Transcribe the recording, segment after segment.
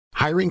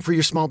Hiring for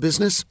your small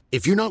business?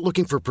 If you're not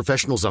looking for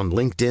professionals on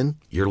LinkedIn,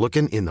 you're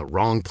looking in the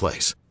wrong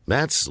place.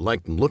 That's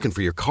like looking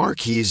for your car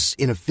keys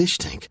in a fish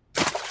tank.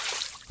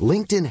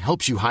 LinkedIn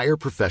helps you hire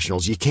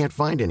professionals you can't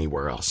find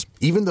anywhere else,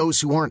 even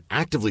those who aren't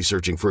actively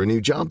searching for a new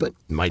job but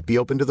might be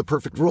open to the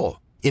perfect role.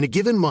 In a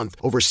given month,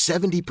 over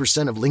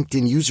 70% of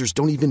LinkedIn users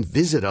don't even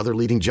visit other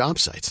leading job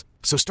sites.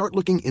 So start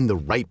looking in the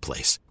right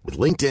place. With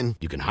LinkedIn,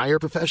 you can hire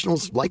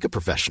professionals like a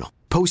professional.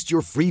 Post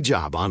your free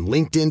job on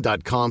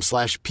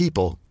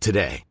linkedin.com/people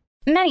today.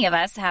 Many of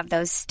us have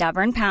those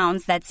stubborn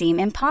pounds that seem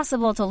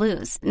impossible to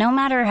lose, no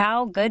matter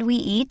how good we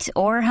eat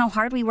or how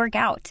hard we work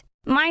out.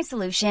 My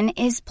solution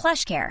is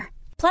PlushCare.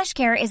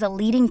 PlushCare is a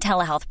leading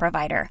telehealth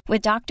provider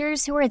with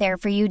doctors who are there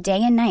for you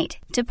day and night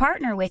to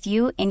partner with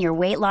you in your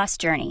weight loss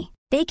journey.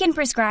 They can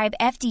prescribe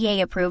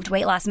FDA-approved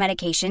weight loss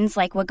medications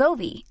like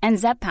Wegovy and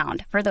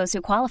Zepbound for those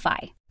who qualify.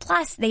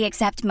 Plus, they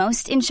accept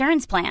most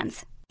insurance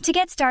plans. To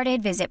get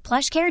started, visit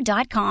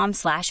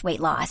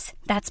plushcare.com/weightloss.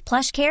 That's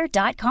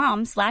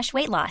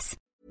plushcare.com/weightloss.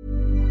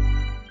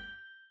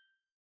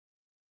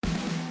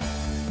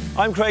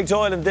 I'm Craig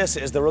Doyle and this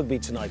is the Rugby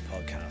Tonight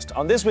podcast.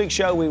 On this week's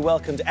show, we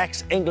welcomed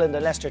ex-England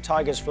and Leicester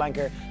Tigers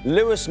flanker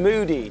Lewis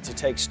Moody to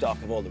take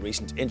stock of all the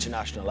recent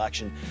international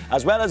action,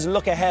 as well as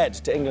look ahead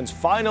to England's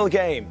final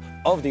game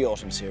of the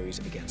autumn series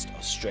against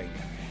Australia.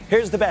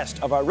 Here's the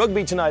best of our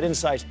Rugby Tonight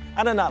insight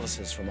and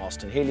analysis from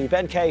Austin Healy,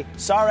 Ben Kay,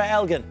 Sarah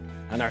Elgin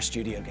and our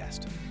studio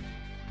guest.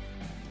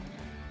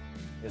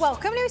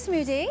 Welcome, Lewis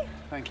Moody.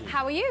 Thank you.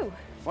 How are you?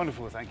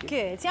 Wonderful, thank you.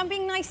 Good. See, I'm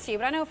being nice to you,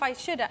 but I know if I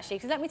should actually,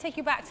 because let me take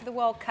you back to the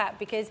World Cup,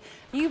 because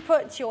you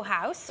put your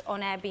house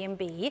on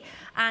Airbnb,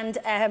 and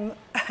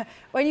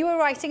when you were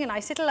writing a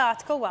nice little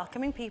article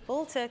welcoming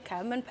people to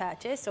come and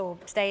purchase or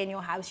stay in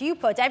your house, you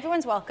put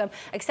everyone's welcome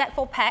except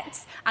for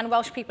pets and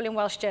Welsh people in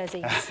Welsh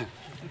jerseys.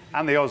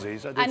 And the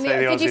Aussies. I did say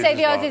the Aussies. Did you say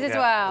the Aussies as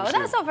well? well? Yeah.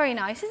 That's not very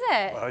nice, is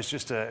it? Well, it was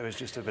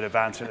just a bit of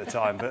banter at the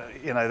time, but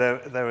you know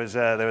there was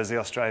the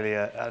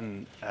Australia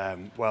and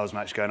Wales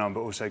match going on,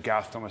 but also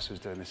Gareth Thomas was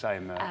doing the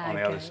same on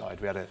the other side.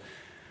 We had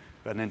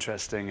an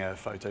interesting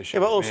photo shoot.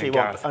 Yeah, but also you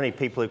want only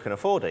people who can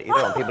afford it. You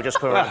don't want people just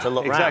coming around to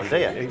look round, do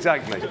you?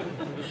 Exactly.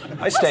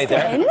 I stayed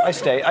there. I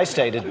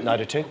stayed a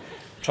night or two.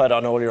 Tried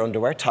on all your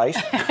underwear, tight.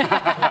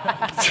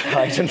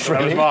 Tight and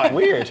frilly.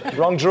 Weird.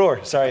 Wrong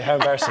drawer. Sorry, how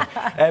embarrassing.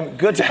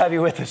 Good to have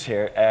you with us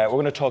here. We're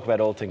going to talk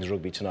about all things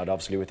rugby tonight,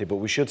 obviously, with you, but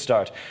we should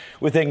start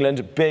with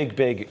England.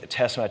 Big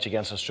test match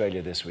against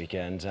Australia this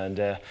weekend. And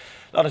a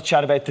lot of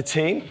chat about the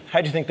team.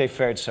 How do you think they've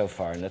fared so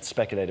far? And let's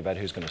speculate about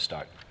who's going to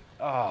start.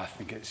 Oh, I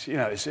think it's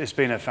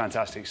been a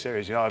fantastic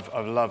series. You know,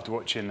 I've loved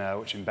watching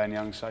Ben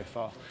Young so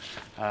far.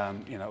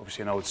 You know,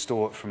 obviously an old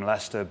stalwart from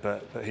Leicester,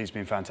 but he's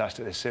been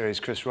fantastic this series.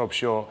 Chris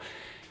Robshaw,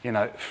 you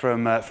know,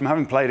 from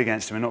having played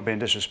against him and not being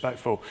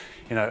disrespectful,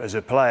 you know, as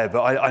a player,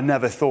 but I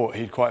never thought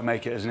he'd quite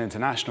make it as an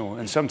international.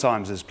 And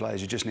sometimes as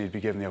players, you just need to be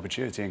given the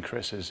opportunity. And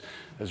Chris has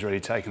really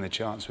taken the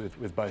chance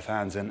with both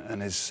hands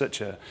and is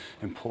such an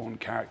important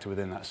character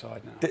within that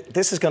side now.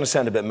 This is going to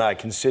sound a bit mad,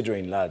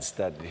 considering, lads,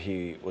 that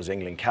he was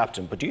England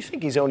captain. But do you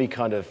think he's only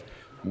kind of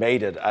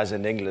made it as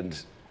an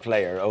England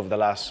player over the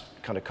last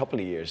kind of couple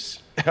of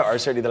years, or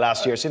certainly the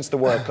last year, since the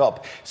World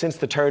Cup, since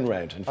the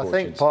turnaround? I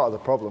think part of the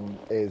problem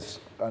is,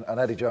 and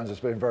Eddie Jones has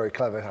been very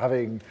clever,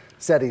 having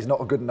said he's not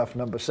a good enough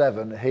number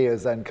 7, he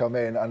has then come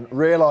in and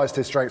realised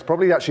his strengths.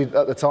 Probably actually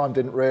at the time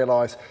didn't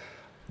realise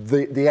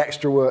the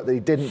extra work that he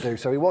didn't do.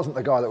 So he wasn't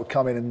the guy that would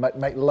come in and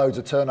make loads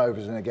of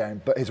turnovers in a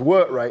game, but his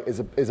work rate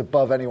is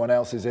above anyone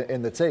else's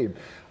in the team.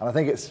 And I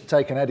think it's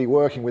taken Eddie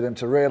working with him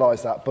to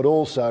realise that, but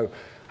also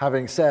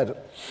having said,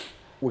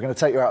 we're going to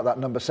take you out of that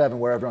number 7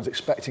 where everyone's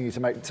expecting you to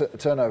make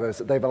turnovers,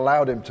 that they've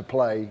allowed him to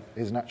play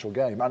his natural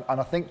game. And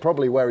I think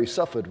probably where he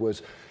suffered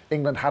was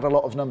England had a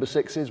lot of number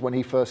 6s when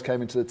he first came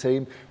into the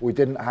team. We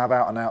didn't have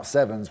out-and-out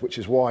 7s, which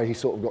is why he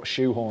sort of got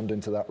shoehorned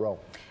into that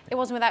role. It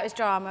wasn't without his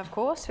drama, of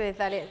course,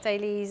 with Elliot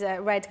Daly's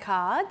red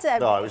card.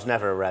 No, it was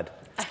never a red.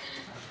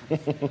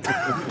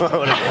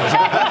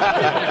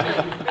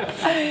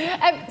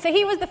 So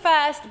he was the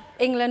first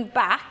England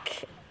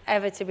back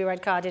ever to be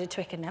red-carded at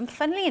Twickenham.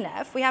 Funnily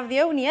enough, we have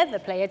the only other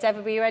player to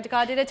ever be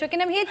red-carded at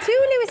Twickenham here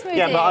too, Lewis Moody.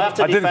 Yeah, but I have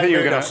to defend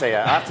Mudos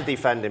here. I have to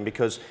defend him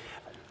because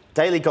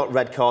Daly got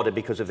red-carded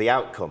because of the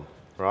outcome,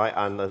 right,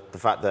 and the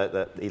fact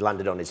that he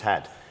landed on his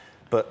head.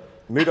 But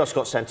Mudos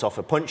got sent off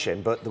for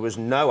punching, but there was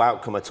no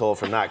outcome at all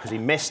from that because he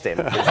missed him.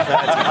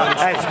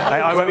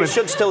 He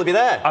should still be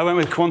there. I went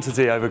with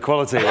quantity over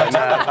quality when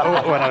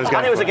I was going.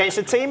 And it was against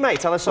a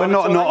teammate, Alessandro.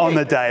 Well, not on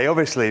the day,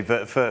 obviously,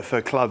 but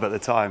for club at the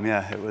time,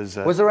 yeah, it was.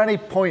 Was there any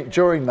point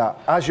during that,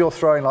 as you're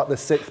throwing like the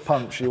 6th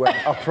punch, you went,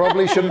 I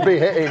probably shouldn't be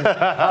hitting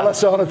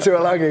Alessandro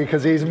Tuilagi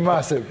because he's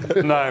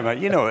massive? No, mate,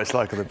 you know what it's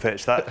like on the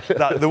pitch.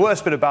 The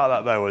worst bit about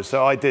that, though, was,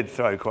 so I did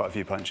throw quite a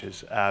few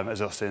punches, as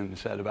Austin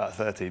said, about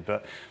 30,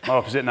 but my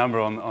opposite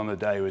number on the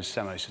day was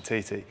Semo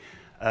Satiti,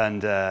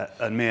 and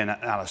me and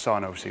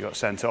Alessandro obviously got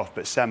sent off,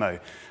 but Semo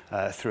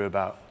threw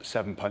about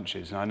 7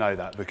 punches, and I know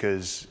that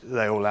because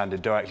they all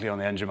landed directly on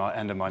the end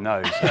of my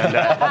nose,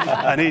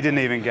 and he didn't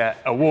even get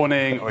a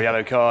warning or a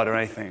yellow card or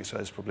anything, so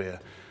it's probably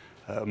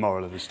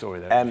moral of the story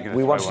there.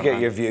 We wanted to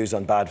get your views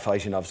on bad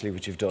fighting, obviously,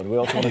 which you've done. We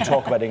also want to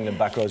talk about England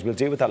back rows. We'll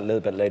deal with that a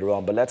little bit later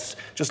on, but let's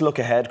just look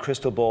ahead.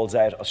 Crystal ball's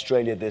out.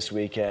 Australia this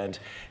weekend.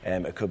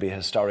 It could be a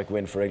historic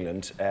win for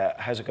England.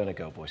 How's it going to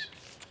go, boys?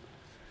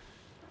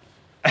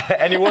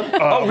 Anyone?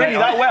 Really?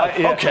 That well?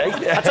 Yeah. Okay.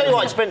 I tell you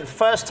what, it's been the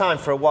first time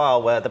for a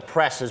while where the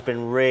press has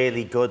been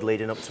really good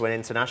leading up to an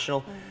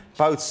international.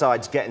 Both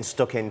sides getting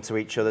stuck into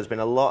each other. There's been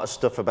a lot of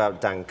stuff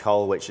about Dan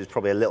Cole, which is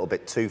probably a little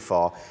bit too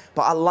far.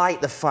 But I like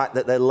the fact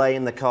that they're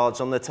laying the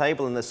cards on the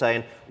table and they're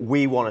saying,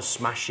 we want to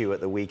smash you at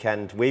the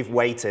weekend. We've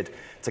waited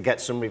to get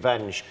some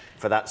revenge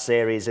for that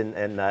series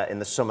in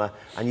the summer,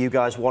 and you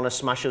guys want to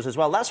smash us as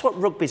well. That's what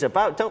rugby's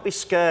about. Don't be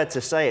scared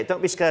to say it.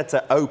 Don't be scared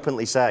to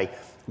openly say,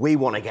 we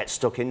want to get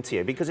stuck into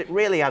you, because it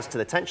really adds to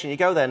the tension. You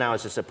go there now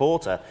as a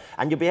supporter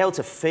and you'll be able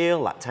to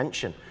feel that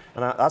tension.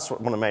 And that's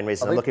one of the main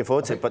reasons I'm looking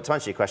forward to it. But to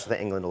answer your question, I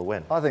think England will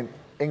win. I think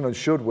England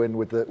should win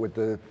with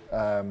the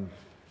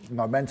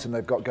momentum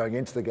they've got going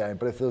into the game.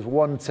 But if there's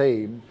one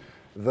team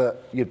that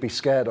you'd be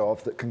scared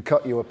of that can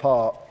cut you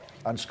apart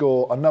and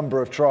score a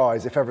number of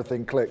tries if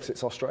everything clicks,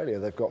 it's Australia.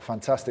 They've got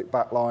fantastic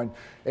backline.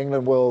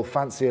 England will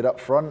fancy it up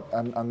front,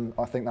 and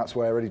I think that's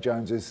where Eddie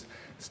Jones is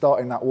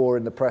starting that war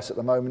in the press at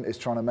the moment, is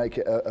trying to make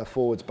it a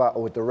forwards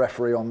battle with the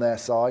referee on their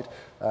side.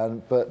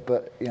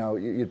 But you know,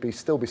 you'd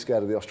still be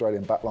scared of the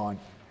Australian backline.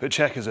 But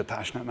Cheika's a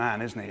passionate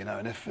man, isn't he? You know,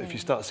 and if you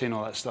start seeing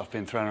all that stuff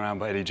being thrown around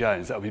by Eddie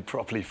Jones, that'll be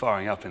properly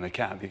firing up in the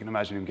camp. You can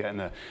imagine him getting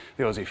the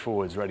Aussie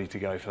forwards ready to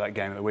go for that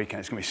game at the weekend.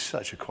 It's going to be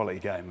such a quality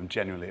game. I'm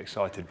genuinely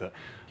excited, but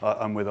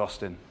I'm with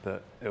Austin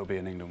that it'll be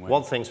an England win.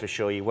 One thing's for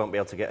sure, you won't be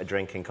able to get a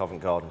drink in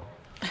Covent Garden.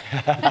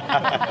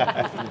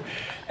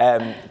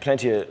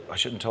 Plenty of, I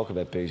shouldn't talk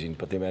about boozing,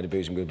 but the amount of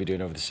boozing we'll be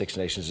doing over the Six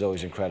Nations is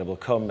always incredible.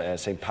 Come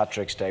St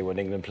Patrick's Day, when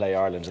England play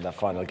Ireland in that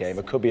final game,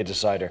 it could be a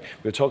decider.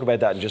 We'll talk about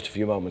that in just a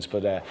few moments,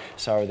 but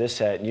Sarah, this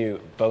new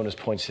bonus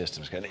point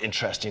system is kind of an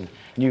interesting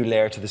new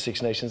layer to the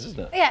Six Nations, isn't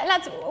it? Yeah,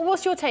 lads,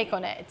 what's your take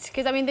on it?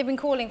 Because I mean, they've been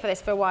calling for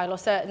this for a while, or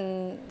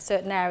certain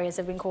areas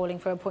have been calling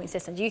for a point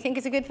system. Do you think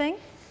it's a good thing?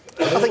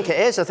 I think it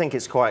is. I think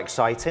it's quite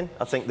exciting.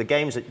 I think the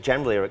games that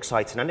generally are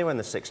exciting anyway in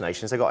the Six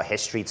Nations, they've got a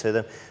history to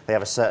them. They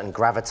have a certain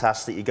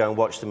gravitas that you go and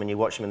watch them, and you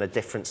watch them in a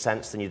different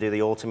sense than you do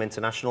the autumn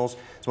internationals.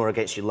 It's more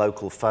against your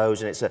local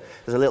foes, and there's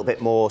a little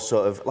bit more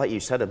sort of, like you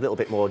said, a little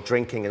bit more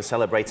drinking and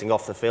celebrating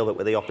off the field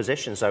with the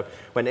opposition. So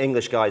when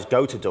English guys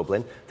go to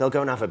Dublin, they'll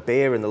go and have a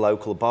beer in the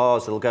local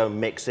bars. They'll go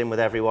and mix in with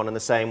everyone, and the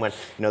same when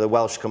the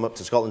Welsh come up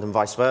to Scotland and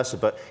vice versa.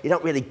 But you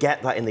don't really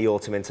get that in the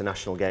autumn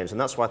international games,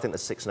 and that's why I think the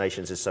Six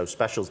Nations is so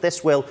special.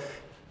 This will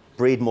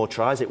breed more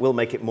tries. It will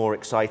make it more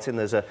exciting.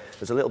 There's a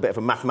little bit of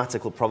a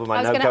mathematical problem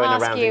I know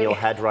going around in your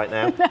head right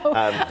now.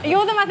 No,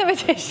 you're the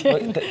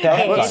mathematician.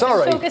 Well,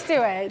 sorry, talk us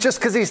through it. Just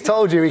because he's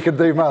told you he can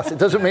do maths, it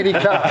doesn't mean he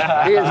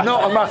can. He is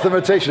not a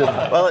mathematician.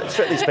 Well,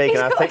 strictly speaking,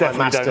 I think my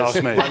masters.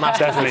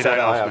 Definitely don't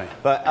ask me.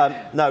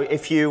 But no,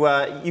 if you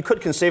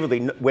could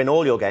conceivably win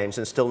all your games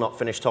and still not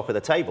finish top of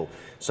the table.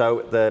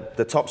 So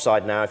the top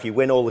side now, if you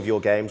win all of your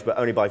games but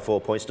only by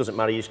 4 points, doesn't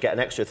matter. You just get an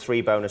extra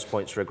 3 bonus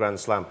points for a Grand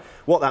Slam.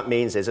 What that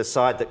means is a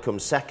side that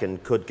comes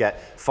second could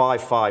get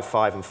 5, 5,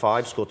 5 and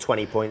 5, score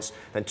 20 points,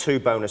 and 2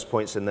 bonus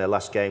points in their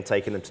last game,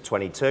 taking them to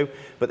 22.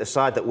 But the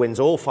side that wins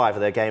all 5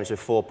 of their games with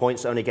 4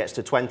 points only gets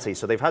to 20.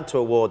 So they've had to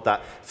award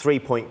that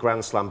 3-point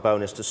Grand Slam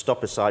bonus to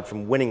stop a side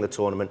from winning the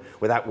tournament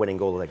without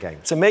winning all of their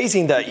games. It's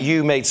amazing that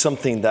you made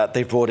something that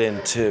they brought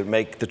in to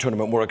make the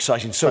tournament more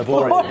exciting so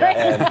boring.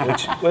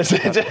 Which was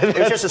it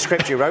was just a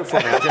script you wrote for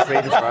me. I was just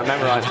reading through. I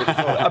memorised it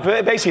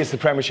before. Basically, it's the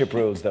Premiership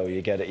rules, though.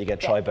 You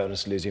get try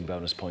bonus, losing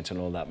bonus points, and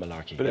all that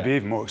malarkey. But it'd be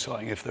even more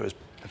exciting if there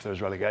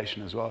was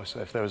relegation as well.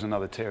 So if there was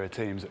another tier of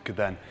teams that could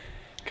then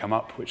come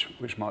up,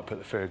 which might put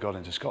the fear of God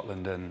into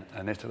Scotland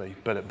and Italy,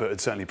 but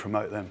it'd certainly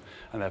promote them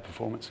and their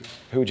performances.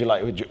 Who would you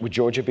like? Would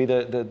Georgia be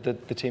the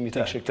team you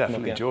think should come up?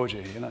 Definitely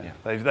Georgia.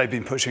 They've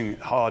been pushing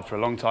hard for a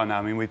long time now.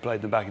 I mean, we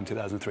played them back in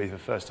 2003 for the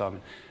first time.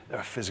 And they're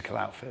a physical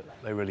outfit.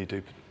 They really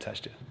do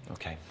test you.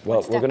 Okay.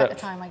 Well, we're gonna. One step at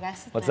a time, I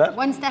guess. What's that?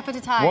 One step at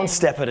a time. One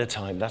step at a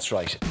time. That's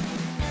right.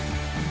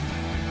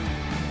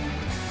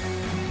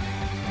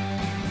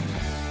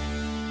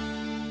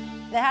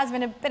 There has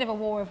been a bit of a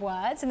war of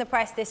words in the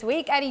press this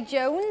week. Eddie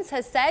Jones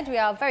has said, we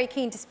are very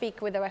keen to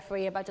speak with the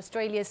referee about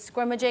Australia's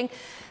scrummaging.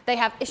 They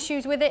have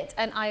issues with it,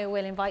 and I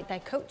will invite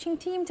their coaching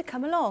team to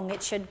come along.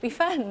 It should be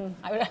fun.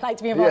 I would like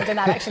to be involved in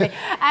that, actually.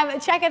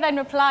 Cheika then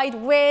replied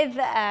with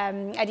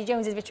Eddie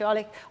Jones's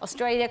vitriolic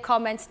Australia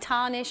comments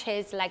tarnish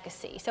his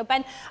legacy. So,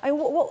 Ben, I mean,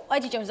 what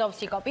Eddie Jones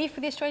obviously got beef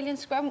with the Australian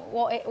scrum.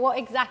 What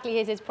exactly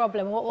is his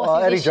problem? What's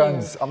his Eddie issue?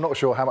 Jones, I'm not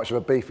sure how much of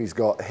a beef he's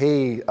got.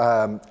 He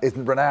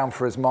isn't renowned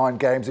for his mind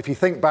games. If you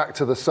think back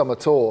to the summer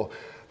tour,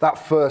 that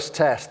first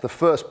test, the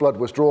first blood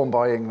was drawn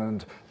by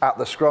England at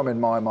the scrum in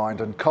my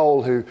mind, and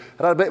Cole, who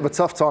had a bit of a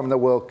tough time in the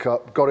World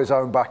Cup, got his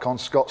own back on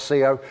Scott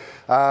Seo,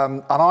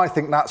 and I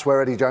think that's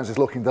where Eddie Jones is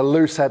looking, the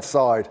loose head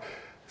side.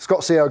 Scott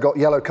Seo got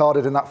yellow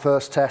carded in that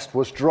first test,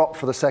 was dropped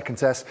for the second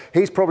test.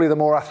 He's probably the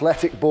more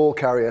athletic ball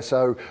carrier,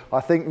 so I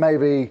think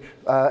maybe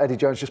Eddie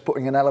Jones just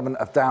putting an element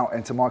of doubt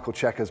into Michael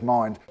Cheika's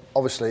mind.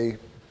 Obviously,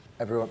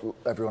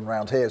 everyone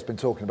around here has been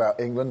talking about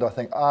England. I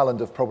think Ireland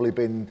have probably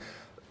been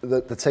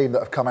the team that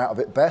have come out of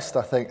it best.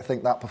 I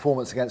think that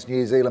performance against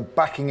New Zealand,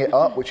 backing it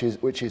up, which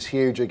is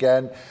huge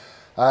again.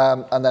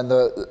 And then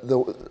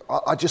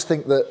I just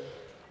think that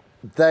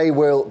they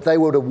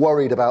would have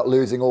worried about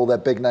losing all their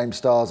big name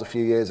stars a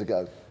few years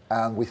ago.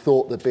 And we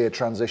thought there'd be a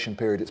transition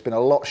period. It's been a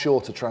lot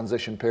shorter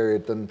transition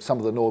period than some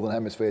of the Northern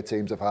Hemisphere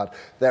teams have had.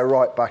 They're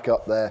right back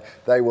up there.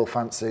 They will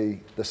fancy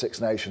the Six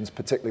Nations,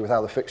 particularly with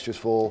how the fixtures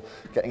fall,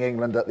 getting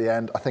England at the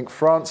end. I think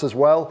France as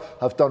well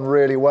have done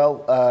really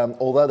well.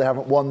 Although they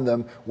haven't won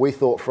them, we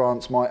thought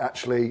France might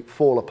actually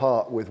fall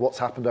apart with what's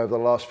happened over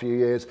the last few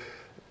years.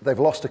 They've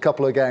lost a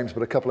couple of games,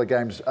 but a couple of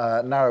games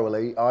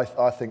narrowly.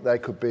 I think they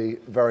could be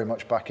very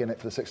much back in it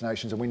for the Six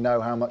Nations, and we know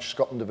how much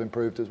Scotland have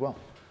improved as well.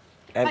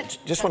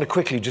 Just want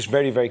to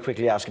very, very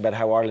quickly ask about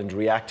how Ireland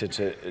reacted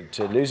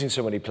to losing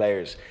so many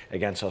players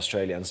against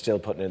Australia and still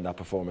putting in that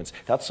performance.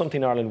 That's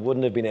something Ireland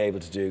wouldn't have been able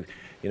to do,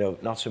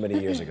 not so many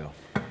years ago.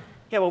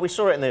 Yeah, well, we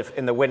saw it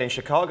in the win in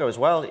Chicago as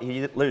well.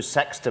 You lose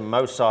Sexton,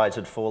 most sides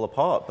would fall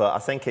apart, but I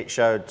think it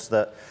showed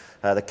that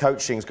the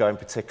coaching's going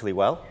particularly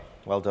well.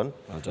 Well done.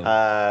 Well done.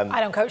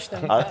 I don't coach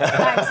them.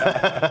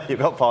 Thanks. You've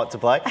got part to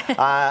play.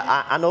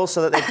 And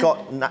also that they've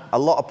got a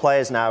lot of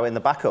players now in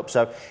the backup.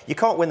 So you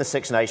can't win the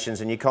Six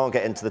Nations and you can't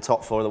get into the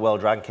top 4 of the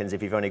world rankings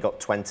if you've only got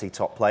 20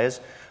 top players.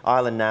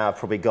 Ireland now have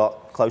probably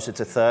got closer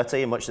to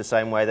 30 in much the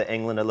same way that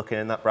England are looking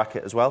in that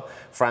bracket as well.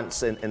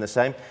 France in the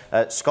same.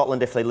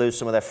 Scotland, if they lose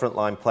some of their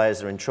frontline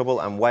players, are in trouble.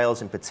 And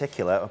Wales in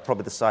particular are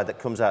probably the side that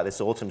comes out of this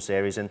autumn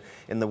series in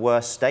the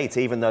worst state,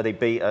 even though they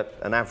beat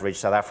an average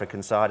South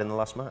African side in the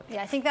last match.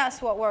 Yeah, I think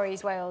that's what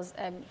worries Wales,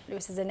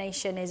 Lewis, as a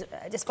nation, is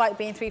despite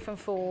being 3 from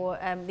 4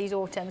 these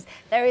autumns,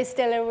 there is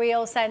still a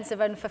real sense of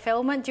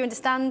unfulfillment. Do you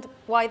understand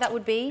why that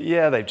would be?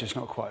 Yeah, they've just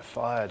not quite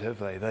fired, have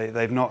they?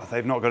 They've not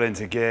got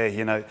into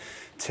gear.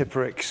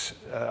 Tipuric's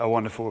a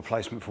wonderful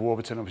replacement for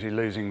Warburton. Obviously,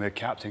 losing the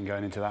captain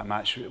going into that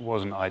match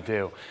wasn't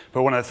ideal.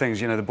 But one of the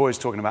things, the boys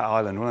talking about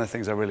Ireland, one of the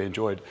things I really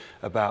enjoyed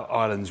about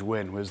Ireland's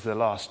win was the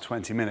last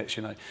 20 minutes.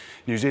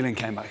 New Zealand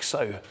came back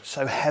so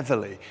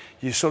heavily.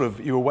 You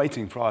were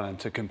waiting for Ireland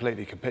to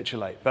completely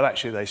capitulate, but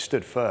actually they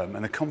stood firm,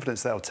 and the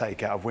confidence they'll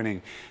take out of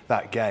winning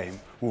that game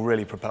will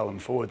really propel them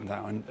forward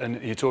now.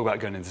 And you talk about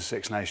going into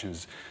Six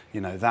Nations,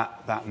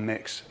 that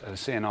mix of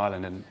seeing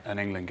Ireland and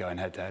England going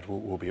head to head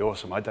will be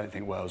awesome. I don't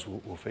think Wales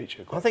will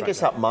feature. I think it's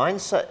that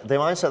mindset, the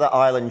mindset that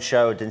Ireland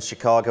showed in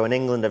Chicago and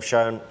England have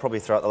shown probably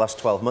throughout the last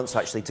 12 months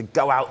actually, to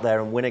go out there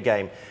and win a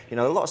game. A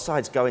lot of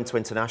sides go into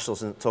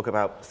internationals and talk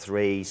about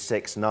 3,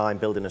 6, 9,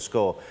 building a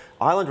score.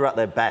 Ireland were at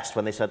their best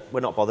when they said,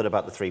 we're not bothered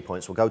about the 3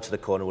 points, we'll go to the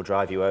corner, we'll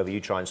drive you over, you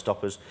try and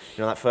stop us.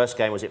 That first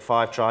game, was it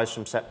 5 tries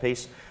from set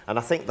piece? And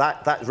I think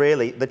that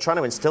really, they're trying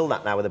to instill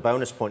that now with a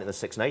bonus point in the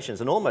Six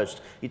Nations, and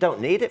almost you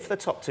don't need it for the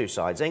top 2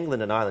 sides.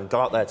 England and Ireland go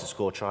out there to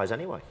score tries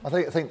anyway. I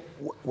think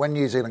when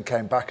New Zealand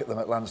came back at them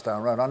at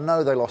Lansdowne Road, I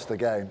know they lost the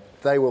game.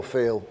 They will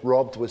feel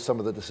robbed with some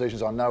of the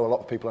decisions. I know a lot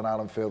of people in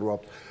Ireland feel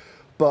robbed.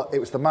 But it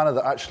was the manner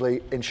that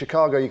actually, in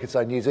Chicago, you could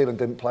say New Zealand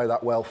didn't play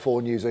that well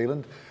for New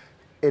Zealand.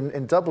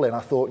 In Dublin, I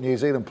thought New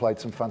Zealand played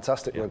some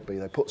fantastic rugby.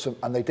 They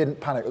and they didn't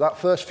panic. That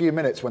first few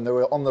minutes when they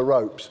were on the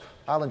ropes,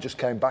 Ireland just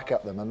came back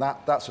at them, and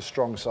that's a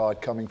strong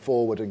side coming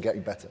forward and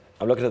getting better.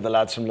 I'm looking at the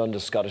lads from London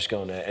Scottish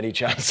going, any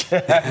chance?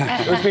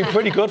 It's been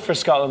pretty good for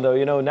Scotland,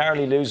 though.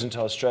 Narrowly losing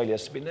to Australia.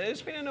 It's been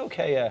an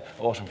okay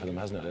autumn for them,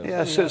 hasn't it?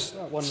 Yeah, so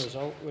one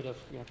result would have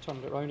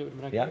turned it around. It would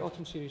have been a great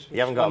autumn series. You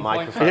haven't got a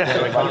microphone.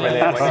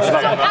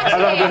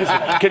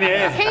 Can you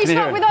hear? Can you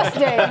stop with us,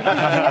 Dave?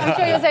 I'm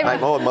sure you'll say a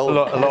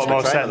lot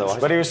more sense.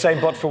 But he was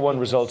saying, but for one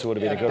result, it would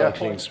have been a good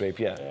clean sweep.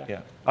 Yeah.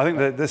 I think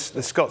that the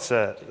Scots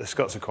are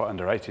quite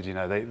underrated.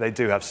 They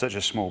do have such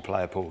a small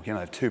player pool.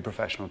 2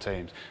 professional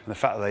teams, and the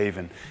fact that they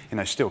even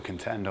still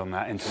contend on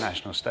that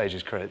international stage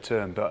is credit to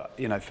them. But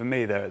for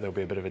me, there'll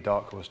be a bit of a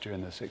dark horse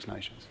during the Six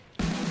Nations.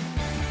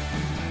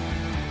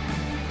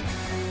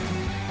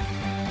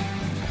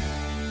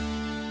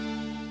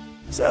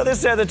 So this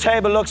is how the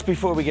table looks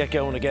before we get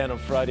going again on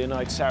Friday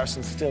night.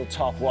 Saracens still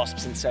top,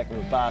 Wasps in second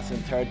with Bath in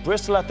third.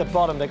 Bristol at the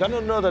bottom, they got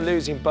another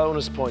losing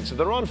bonus point, so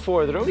they're on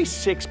 4. They're only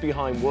 6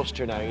 behind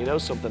Worcester now. You know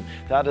something,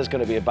 that is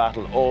going to be a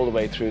battle all the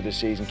way through the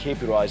season.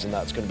 Keep your eyes on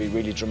that, it's going to be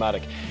really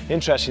dramatic.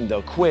 Interesting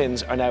though,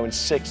 Quins are now in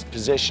 6th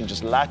position,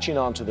 just latching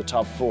on to the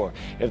top 4.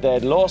 If they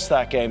had lost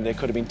that game, they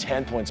could have been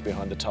 10 points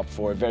behind the top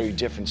 4. A very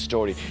different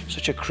story.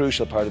 Such a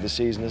crucial part of the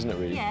season, isn't it,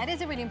 really? Yeah, it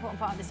is a really important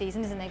part of the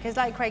season, isn't it? Because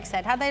like Craig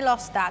said, had they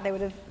lost that, they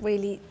would have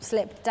really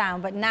slipped down,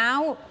 but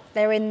now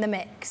they're in the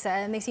mix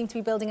and they seem to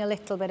be building a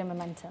little bit of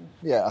momentum.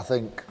 Yeah, I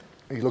think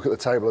if you look at the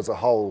table as a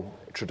whole,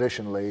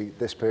 traditionally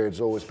this period's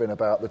always been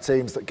about the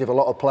teams that give a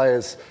lot of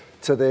players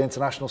to the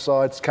international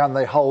sides. Can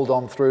they hold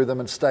on through them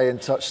and stay in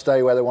touch,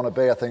 stay where they want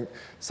to be? I think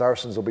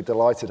Saracens will be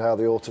delighted how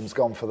the autumn's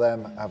gone for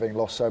them, having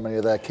lost so many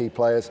of their key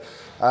players.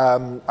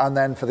 And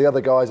then for the other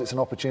guys, it's an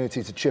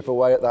opportunity to chip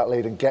away at that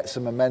lead and get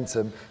some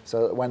momentum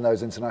so that when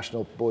those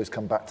international boys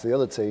come back to the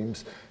other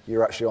teams,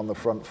 you're actually on the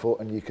front foot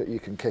and you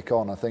can kick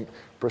on. I think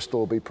Bristol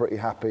will be pretty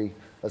happy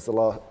as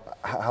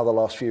how the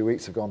last few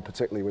weeks have gone,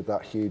 particularly with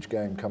that huge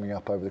game coming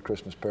up over the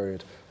Christmas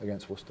period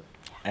against Worcester.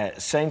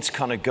 Saints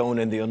kind of going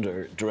in the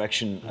under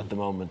direction at the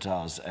moment,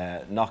 Oz.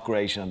 Not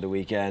great on the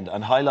weekend,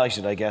 and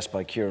highlighted, I guess,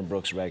 by Kieran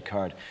Brooks' red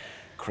card.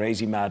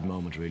 Crazy mad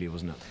moment, really,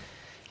 wasn't it?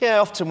 Yeah,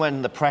 often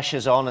when the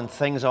pressure's on and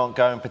things aren't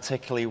going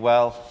particularly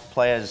well,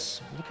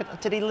 players,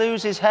 did he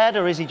lose his head,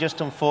 or is he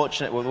just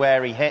unfortunate with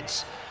where he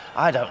hits?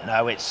 I don't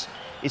know. It's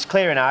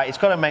clearing out. He's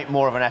got to make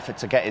more of an effort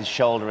to get his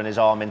shoulder and his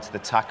arm into the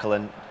tackle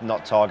and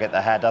not target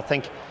the head. I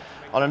think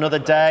on another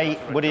day,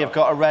 would he have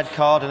got a red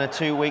card and a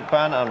 2-week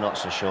ban? I'm not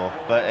so sure.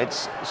 But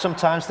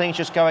sometimes things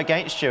just go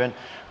against you, and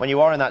when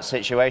you are in that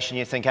situation,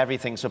 you think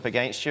everything's up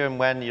against you, and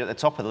when you're at the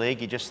top of the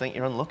league, you just think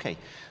you're unlucky.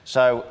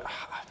 So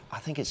I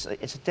think it's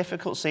a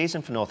difficult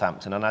season for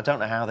Northampton, and I don't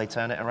know how they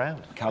turn it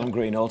around. Callum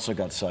Green also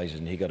got cited,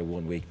 and he got a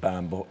 1-week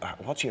ban. But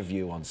what's your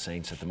view on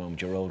Saints at the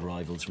moment, your old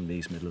rivals from the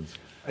East Midlands?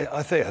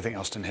 I think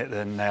Austin hit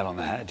the nail on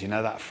the head. You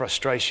know, that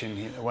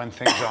frustration when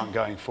things aren't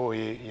going for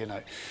you. You know,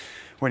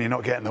 when you're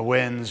not getting the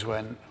wins,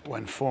 when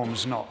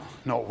form's not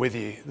with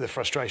you, the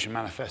frustration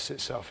manifests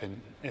itself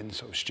in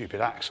sort of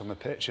stupid acts on the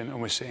pitch,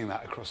 and we're seeing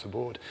that across the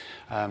board.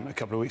 A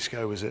couple of weeks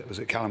ago was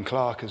it Callum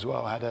Clark as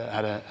well had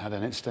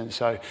an incident.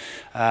 So.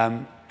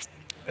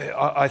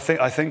 I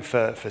think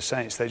for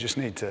Saints they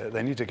need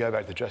to go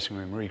back to the dressing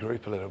room,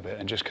 regroup a little bit,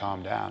 and just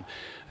calm down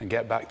and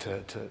get back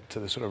to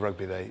the sort of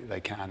rugby they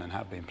can and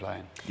have been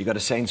playing. You got a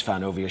Saints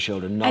fan over your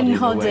shoulder nodding.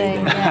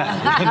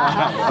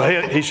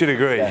 Well, he should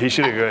agree. Yeah. He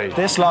should agree.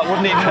 This lot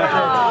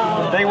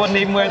wouldn't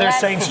even wear their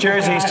Saints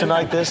jerseys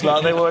tonight. This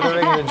lot, they wore their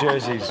England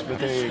jerseys. But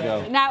there you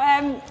go.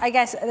 Now, I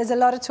guess there's a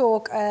lot of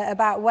talk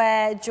about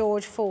where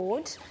George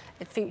Ford,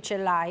 the future,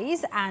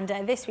 lies, and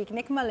this week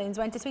Nick Mullins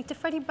went to speak to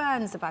Freddie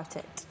Burns about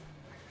it.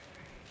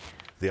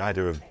 The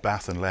idea of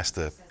Bath and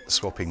Leicester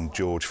swapping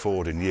George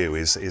Ford and you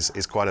is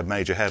quite a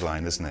major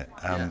headline, isn't it?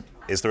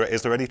 Is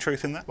there any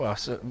truth in that? Well,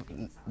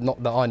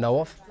 not that I know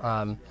of.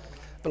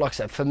 But like I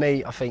said, for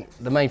me, I think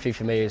the main thing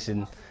for me is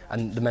and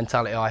the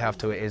mentality I have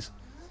to it is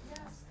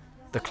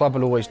the club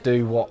will always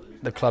do what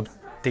the club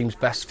deems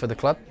best for the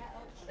club.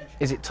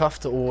 Is it tough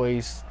to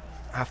always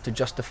have to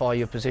justify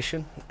your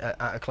position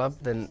at a club?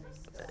 Then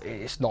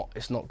it's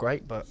not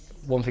great, but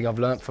one thing I've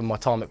learnt from my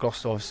time at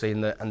Gloucester, obviously,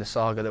 and the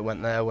saga that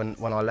went there when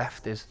I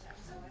left, is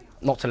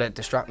not to let it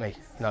distract me.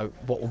 You know,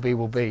 what will be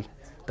will be.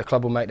 The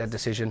club will make their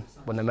decision.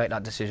 When they make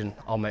that decision,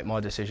 I'll make my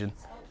decision.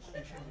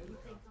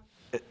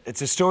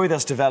 It's a story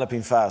that's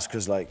developing fast,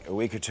 because like a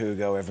week or two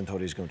ago everyone thought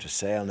he was going to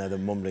Sale. Now the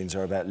mumblings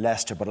are about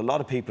Leicester, but a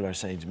lot of people are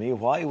saying to me,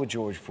 why would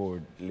George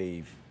Ford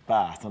leave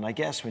Bath? And I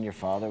guess when your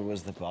father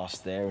was the boss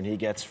there and he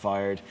gets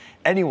fired,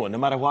 anyone, no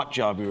matter what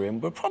job you're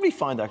in, would probably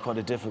find that quite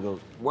a difficult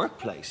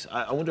workplace.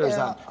 I wonder, is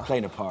that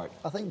playing a part?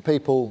 I think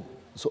people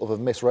sort of have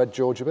misread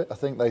George a bit. I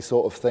think they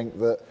sort of think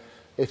that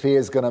if he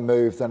is going to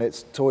move, then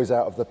it's toys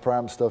out of the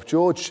pram stuff.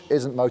 George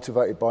isn't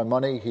motivated by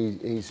money.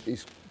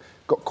 He's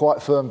got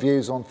quite firm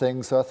views on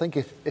things. So I think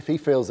if he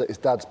feels that his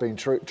dad's been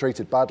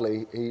treated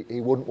badly, he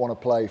wouldn't want to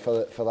play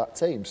for that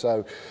team.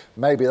 So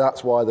maybe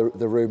that's why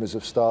the rumours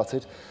have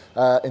started.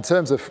 In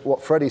terms of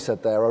what Freddie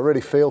said there, I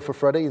really feel for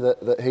Freddie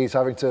that he's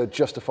having to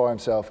justify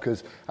himself,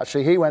 because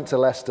actually he went to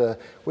Leicester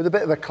with a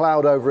bit of a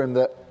cloud over him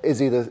that is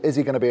he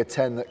going to be a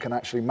 10 that can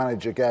actually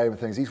manage a game and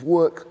things. He's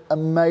worked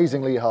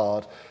amazingly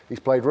hard. He's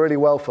played really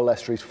well for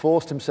Leicester. He's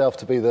forced himself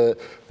to be the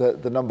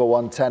number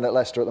 1 10 at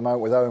Leicester at the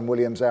moment with Owen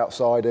Williams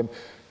outside him.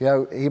 You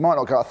know, he might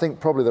not go. I think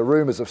probably the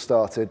rumours have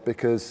started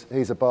because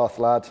he's a Bath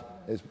lad.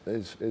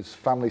 His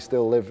family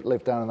still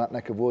live down in that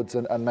neck of woods,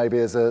 and maybe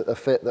there's a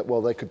fit that,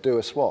 well, they could do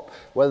a swap.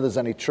 Whether there's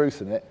any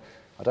truth in it,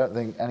 I don't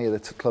think any of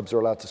the clubs are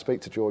allowed to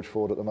speak to George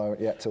Ford at the moment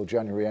yet, till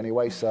January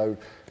anyway. So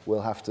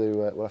we'll have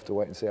to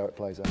wait and see how it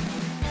plays out.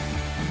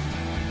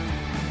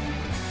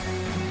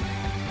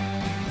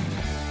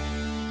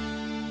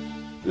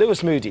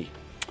 Lewis Moody.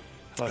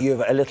 You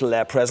have a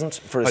little present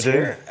for us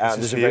here.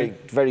 This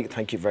is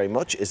thank you very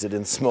much. Is it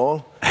in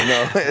small?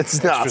 No,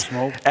 it's not. Extra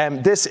small.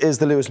 This is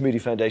the Lewis Moody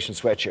Foundation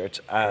sweatshirt,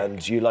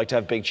 and you like to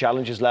have big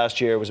challenges.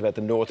 Last year was about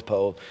the North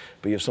Pole,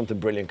 but you have something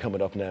brilliant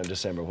coming up now in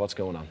December. What's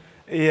going on?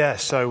 Yeah,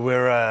 so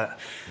we're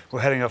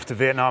heading off to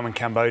Vietnam and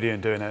Cambodia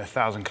and doing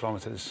 1,000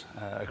 kilometres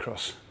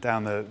across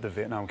down the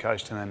Vietnam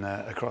coast and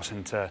then across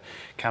into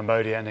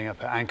Cambodia, ending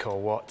up at Angkor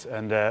Wat.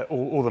 And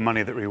all the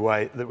money that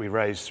we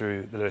raise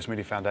through the Lewis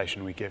Moody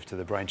Foundation we give to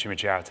the Brain Tumour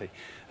Charity.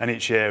 And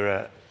each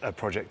year a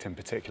project in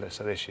particular.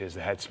 So this year's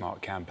the Head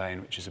Smart campaign,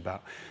 which is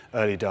about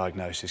early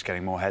diagnosis,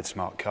 getting more Head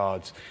Smart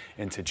cards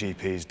into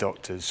GPs,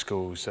 doctors,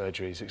 schools,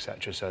 surgeries,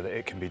 etc., so that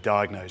it can be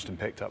diagnosed and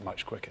picked up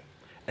much quicker.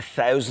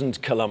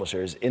 1,000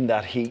 kilometres in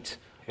that heat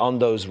on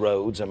those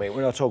roads. I mean,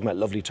 we're not talking about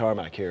lovely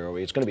tarmac here, are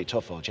we? It's going to be a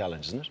tough old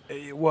challenge, isn't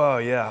it?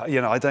 Well, yeah.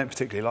 You know, I don't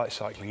particularly like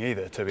cycling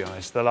either, to be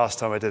honest. The last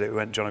time I did it, we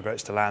went John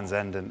O'Groats to Land's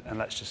End, and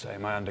let's just say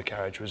my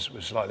undercarriage was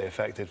slightly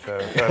affected for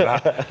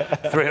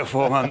about 3 or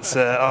 4 months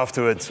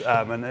afterwards.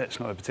 And it's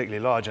not a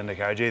particularly large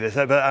undercarriage either.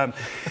 So, but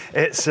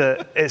it's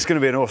going to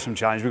be an awesome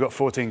challenge. We've got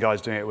 14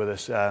 guys doing it with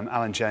us.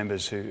 Alan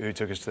Chambers, who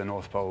took us to the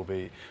North Pole,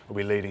 will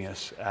be leading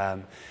us.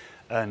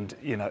 And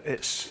you know,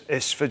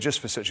 it's for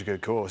such a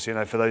good cause. You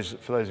know, for those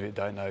of you who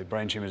don't know,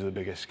 brain tumours are the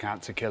biggest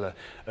cancer killer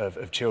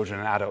of children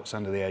and adults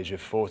under the age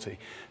of 40.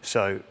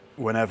 So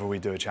whenever we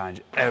do a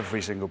challenge,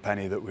 every single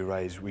penny that we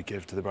raise, we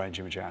give to the brain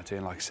tumour charity.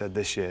 And like I said,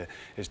 this year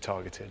is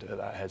targeted at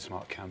that Head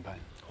Smart campaign.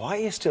 Why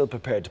are you still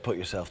prepared to put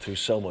yourself through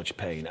so much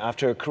pain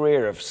after a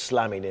career of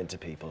slamming into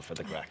people for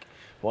the crack?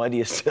 Why do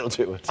you still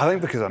do it? I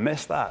think because I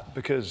miss that.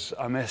 Because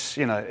I miss,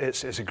 you know,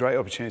 it's a great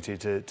opportunity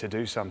to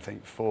do something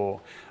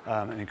for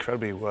an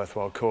incredibly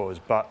worthwhile cause,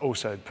 but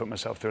also put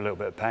myself through a little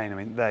bit of pain. I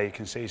mean, there you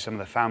can see some of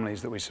the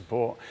families that we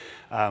support,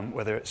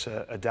 whether it's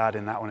a dad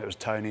in that one, it was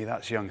Tony,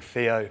 that's young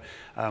Theo,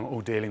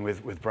 all dealing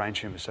with brain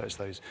tumours, so it's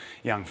those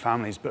young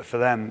families. But for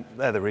them,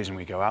 they're the reason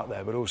we go out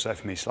there. But also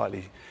for me,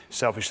 slightly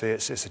selfishly,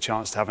 it's a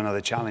chance to have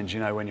another challenge, you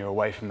know, when you're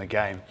away from the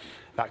game,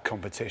 that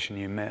competition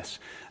you miss.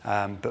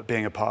 But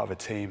being a part of a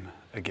team,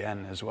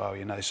 again as well,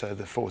 you know, so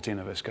the 14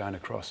 of us going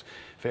across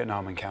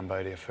Vietnam and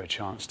Cambodia for a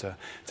chance to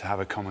have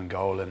a common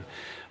goal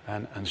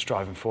and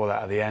striving for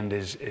that at the end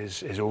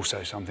is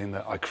also something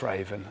that I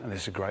crave, and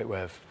this is a great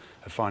way of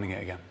finding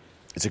it again.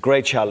 It's a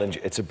great challenge.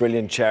 It's a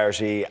brilliant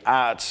charity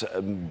at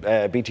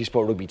BT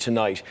Sport Rugby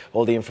tonight.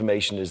 All the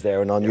information is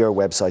there, and on your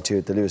website too,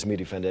 at the Lewis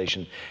Media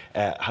Foundation,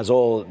 has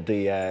all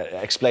the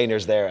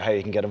explainers there, how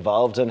you can get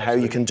involved and how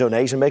you can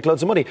donate and make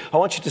loads of money. I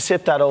want you to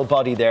sit that old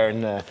body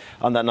there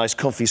on that nice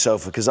comfy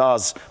sofa, because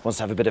Oz wants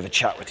to have a bit of a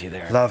chat with you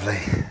there. Lovely.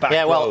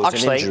 Yeah, well,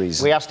 actually,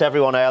 we asked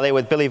everyone earlier,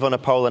 with Billy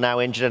Vunipola now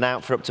injured and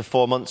out for up to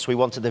 4 months, we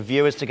wanted the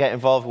viewers to get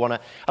involved. We want to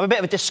have a bit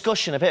of a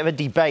discussion, a bit of a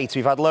debate.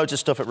 We've had loads of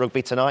stuff at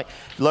rugby tonight,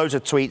 loads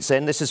of tweets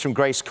in. This is from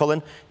Grace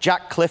Cullen.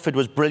 Jack Clifford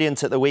was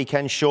brilliant at the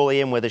weekend,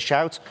 surely in with a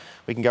shout.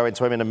 We can go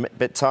into him in a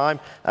bit time.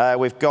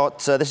 We've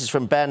got, this is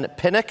from Ben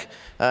Pinnock.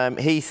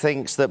 He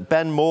thinks that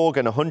Ben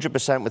Morgan,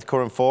 100% with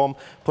current form,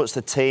 puts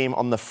the team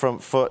on the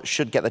front foot,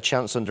 should get the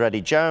chance under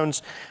Eddie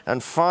Jones.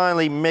 And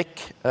finally,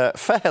 Mick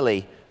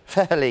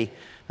Fairley,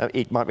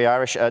 he might be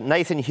Irish.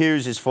 Nathan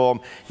Hughes'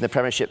 form in the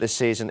Premiership this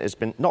season has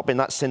not been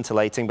that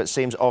scintillating, but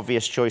seems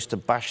obvious choice to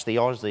bash the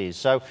Aussies.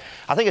 So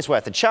I think it's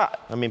worth a chat.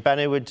 I mean, Ben,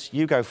 who would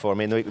you go for? I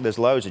mean, there's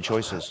loads of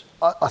choices.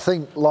 I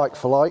think, like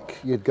for like,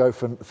 you'd go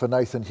for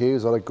Nathan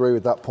Hughes. I'd agree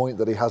with that point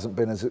that he hasn't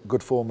been as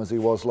good form as he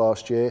was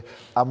last year.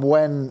 And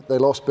when they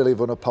lost Billy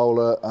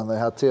Vunipola and they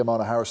had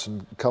Tiamana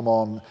Harrison come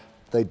on,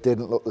 they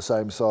didn't look the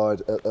same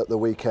side at the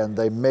weekend.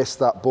 They missed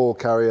that ball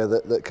carrier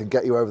that can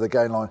get you over the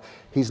gain line.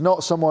 He's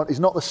not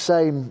the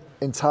same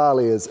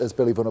entirely as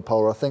Billy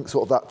Vunipola. I think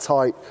sort of that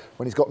tight,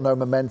 when he's got no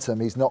momentum,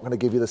 he's not going to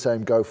give you the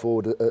same go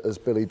forward as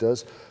Billy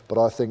does.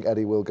 But I think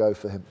Eddie will go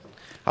for him.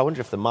 I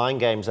wonder if the mind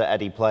games that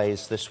Eddie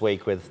plays this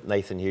week with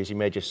Nathan Hughes, he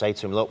may just say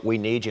to him, look, we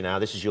need you now.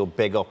 This is your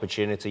big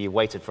opportunity. You've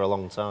waited for a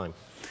long time.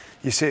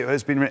 You see,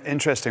 it's been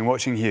interesting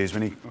watching Hughes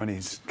when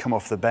he's come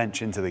off the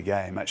bench into the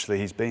game. Actually,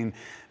 he's been,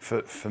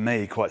 for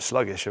me, quite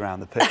sluggish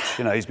around the pitch.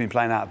 You know, he's been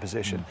playing out of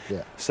position.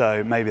 Yeah.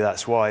 So maybe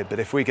that's why. But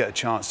if we get a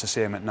chance to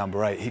see him at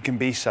number 8, he can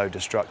be so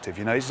destructive.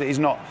 You know, he's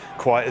not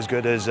quite as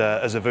good as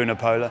a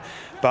Vunipola,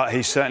 but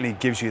he certainly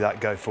gives you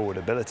that go-forward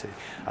ability.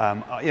 You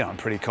know, I'm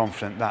pretty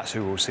confident that's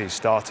who we'll see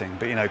starting.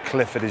 But, you know,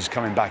 Clifford is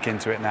coming back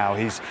into it now.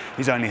 He's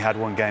only had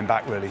one game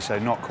back, really, so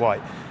not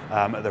quite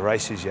at the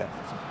races yet.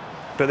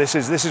 But this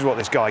is what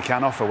this guy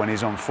can offer when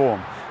he's on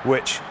form,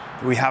 which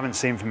we haven't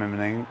seen from him in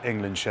an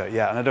England shirt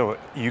yet. And I don't know what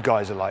you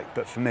guys are like,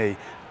 but for me,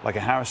 like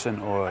a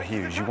Harrison or a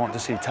Hughes, you want to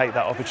see take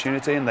that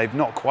opportunity, and they've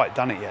not quite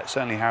done it yet.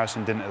 Certainly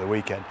Harrison didn't at the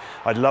weekend.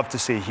 I'd love to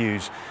see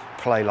Hughes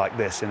play like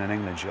this in an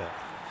England shirt.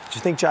 Do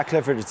you think Jack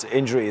Clifford's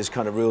injury has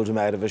kind of ruled him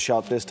out of a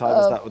shot this time?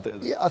 Is that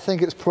what yeah, I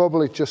think it's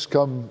probably just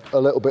come a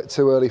little bit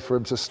too early for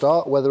him to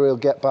start. Whether he'll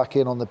get back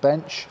in on the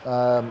bench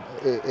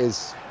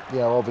is, you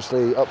know,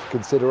 obviously up for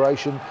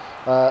consideration.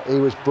 He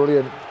was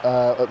brilliant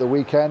at the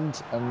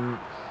weekend, and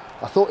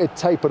I thought he'd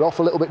tapered off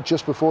a little bit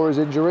just before his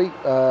injury.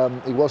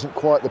 He wasn't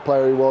quite the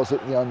player he was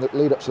in the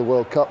lead up to the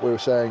World Cup. We were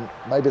saying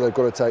maybe they've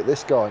got to take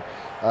this guy.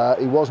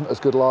 He wasn't as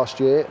good last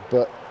year,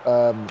 but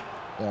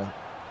you know,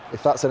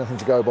 if that's anything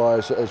to go by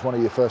as one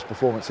of your first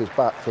performances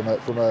back from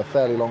a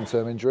fairly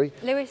long-term injury.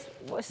 Lewis,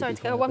 sorry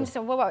to go one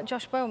more. What about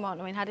Josh Beaumont?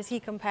 I mean, how does he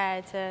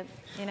compare to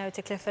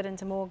Clifford and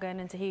to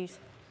Morgan and to Hughes?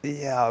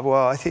 Yeah,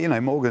 well, I think, you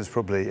know, Morgan's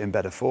probably in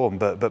better form,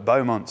 but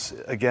Beaumont's,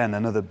 again,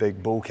 another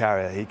big ball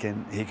carrier. He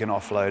can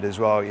offload as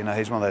well. You know,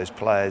 he's one of those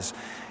players,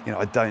 you know,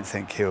 I don't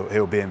think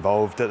he'll be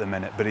involved at the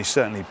minute, but he's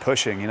certainly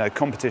pushing. You know,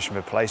 competition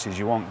for places,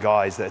 you want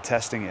guys that are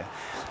testing you.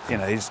 You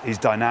know, he's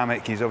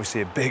dynamic. He's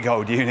obviously a big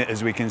old unit,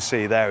 as we can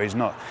see there. He's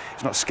not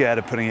scared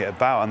of putting it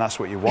about, and that's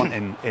what you want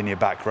in your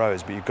back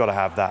rows. But you've got to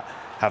have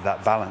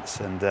that balance.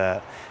 And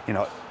you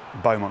know,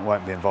 Beaumont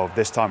won't be involved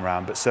this time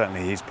around, but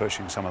certainly he's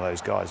pushing some of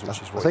those guys,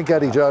 which is what I think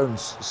Eddie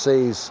Jones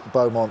sees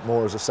Beaumont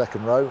more as a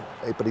second row,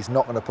 but he's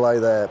not going to play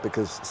there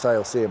because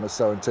Sale see him as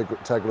so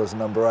integral as a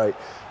number 8.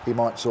 He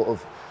might sort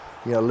of,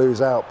 you know,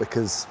 lose out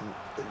because,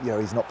 you know,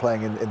 he's not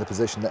playing in the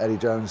position that Eddie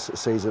Jones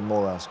sees him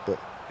more as. But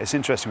it's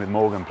interesting with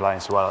Morgan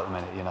playing so well at the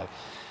minute. You know,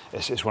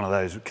 it's one of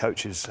those,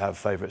 coaches have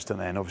favourites, don't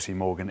they? And obviously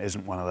Morgan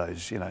isn't one of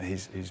those. You know,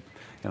 he's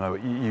you know,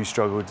 you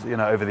struggled, you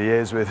know, over the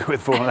years with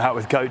falling out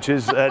with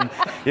coaches, and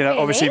you know,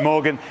 obviously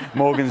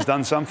Morgan's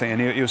done something,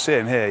 and you'll see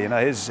him here. You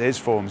know, his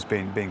form's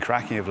been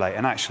cracking of late,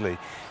 and actually,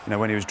 you know,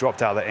 when he was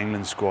dropped out of the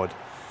England squad,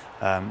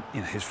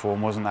 you know, his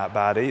form wasn't that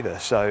bad either.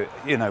 So,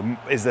 you know,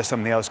 is there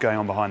something else going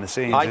on behind the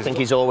scenes? I think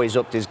he's always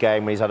upped his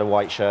game when he's had a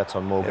white shirt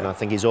on, Morgan. I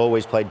think he's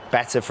always played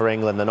better for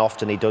England than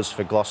often he does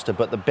for Gloucester.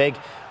 But the big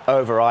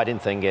overriding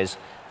thing is,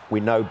 we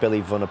know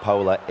Billy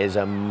Vunipola is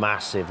a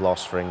massive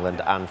loss for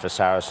England and for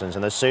Saracens,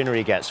 and the sooner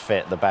he gets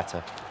fit, the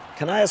better.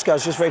 Can I ask,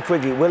 guys, just very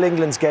quickly, will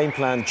England's game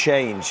plan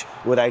change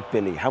without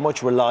Billy? How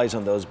much relies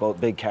on those both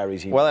big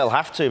carries? Well, they'll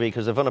have to,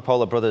 because the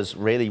Vunipola brothers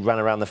really ran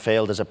around the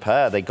field as a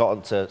pair. They got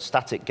into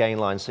static gain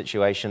line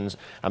situations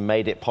and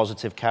made it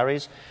positive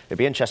carries. It'd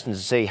be interesting to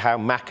see how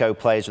Mako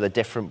plays with a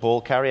different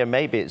ball carrier.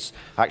 Maybe it's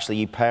actually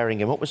you pairing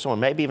him up with someone,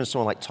 maybe even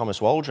someone like Thomas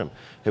Waldrom,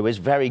 who is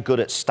very good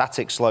at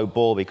static, slow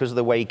ball because of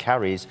the way he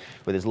carries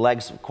with his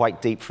legs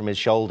quite deep from his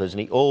shoulders,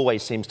 and he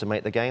always seems to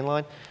make the gain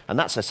line. And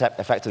that's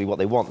effectively what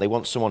they want. They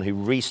want someone who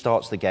restarts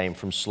the game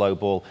from slow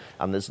ball,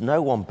 and there's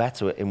no one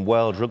better in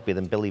world rugby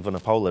than Billy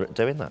Vunipola at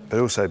doing that. But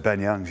also Ben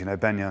Youngs, you know,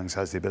 Ben Youngs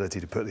has the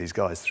ability to put these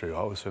guys through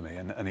holes for me,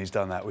 and he's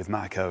done that with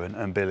Mako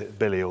and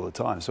Billy all the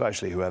time. So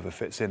actually, whoever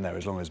fits in there,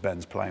 as long as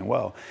Ben's playing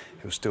well,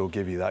 he'll still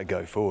give you that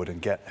go forward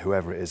and get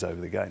whoever it is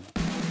over the game.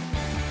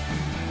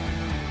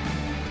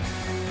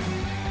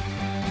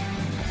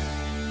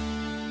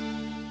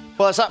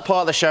 Well, it's that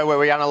part of the show where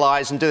we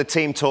analyse and do the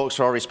team talks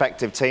for our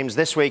respective teams.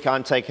 This week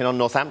I'm taking on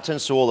Northampton,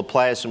 so all the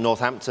players from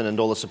Northampton and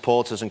all the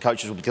supporters and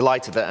coaches will be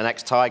delighted that an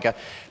ex-Tiger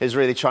is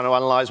really trying to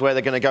analyse where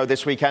they're going to go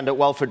this weekend at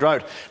Welford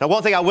Road. Now,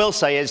 one thing I will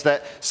say is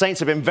that Saints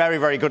have been very,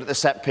 very good at the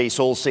set piece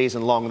all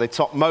season long. They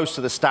top most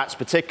of the stats,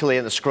 particularly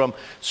in the scrum.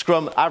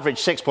 Scrum average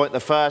 6 points in the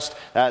first.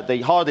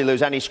 They hardly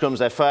lose any scrums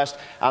their first,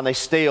 and they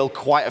steal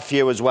quite a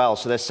few as well.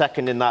 So they're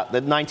second in that,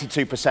 the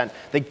 92%.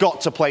 They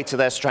got to play to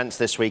their strengths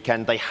this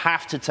weekend. They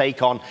have to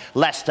take on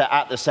Leicester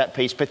at the set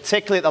piece,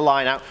 particularly at the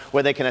line-out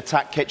where they can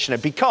attack Kitchener,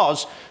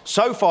 because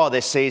so far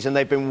this season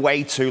they've been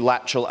way too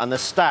lateral, and the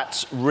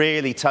stats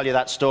really tell you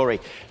that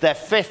story. They're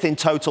fifth in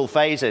total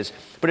phases.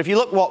 But if you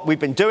look what we've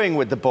been doing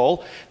with the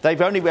ball,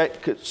 they've only been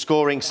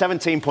scoring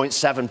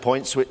 17.7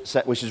 points,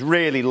 which is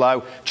really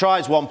low.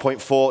 Tries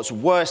 1.4, it's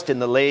worst in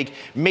the league.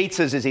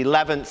 Meters is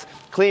 11th.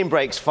 Clean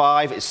breaks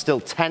 5, it's still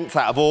 10th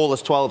out of all the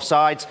 12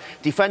 sides.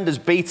 Defenders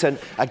beaten,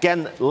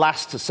 again,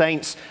 last to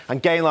Saints.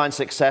 And gain line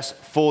success,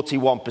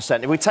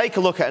 41%. If we take a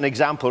look at an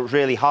example that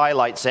really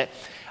highlights it,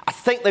 I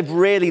think they've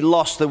really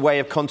lost the way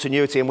of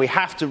continuity, and we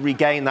have to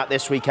regain that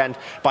this weekend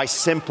by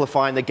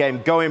simplifying the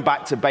game, going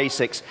back to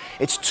basics.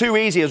 It's too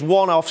easy as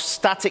one-off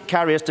static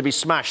carriers to be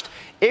smashed.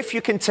 If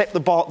you can tip the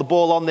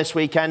ball on this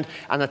weekend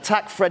and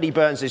attack Freddie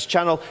Burns'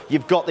 channel,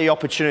 you've got the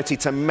opportunity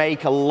to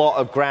make a lot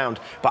of ground,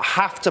 but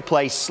have to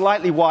play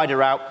slightly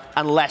wider out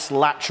and less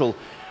lateral.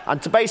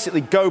 And to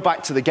basically go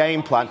back to the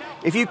game plan,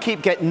 if you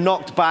keep getting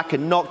knocked back,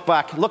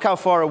 look how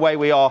far away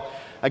we are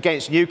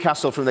against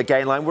Newcastle from the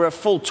gain line. We're a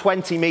full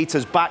 20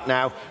 metres back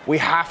now. We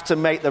have to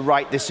make the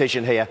right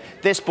decision here.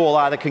 This ball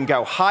either can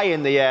go high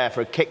in the air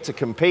for a kick to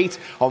compete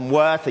on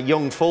Worth, a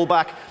young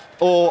fullback,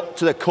 or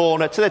to the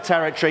corner, to the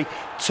territory,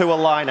 to a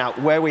line-out,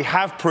 where we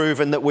have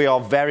proven that we are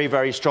very,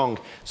 very strong.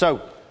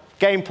 So,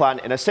 game plan,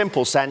 in a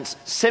simple sense,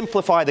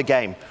 simplify the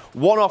game.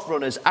 One-off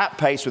runners at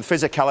pace with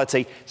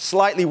physicality,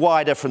 slightly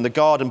wider from the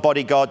guard and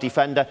bodyguard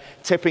defender,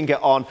 tipping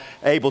it on,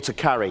 able to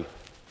carry.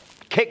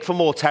 Kick for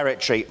more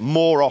territory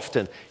more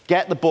often.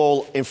 Get the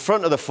ball in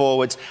front of the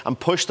forwards and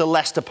push the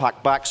Leicester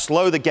pack back,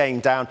 slow the game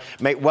down,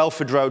 make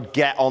Welford Road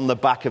get on the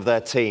back of their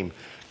team.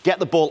 Get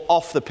the ball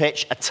off the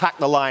pitch, attack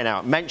the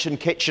line-out. Mention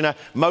Kitchener,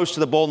 most of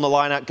the ball in the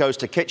line-out goes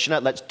to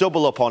Kitchener. Let's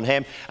double up on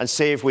him and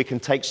see if we can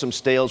take some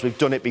steals. We've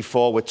done it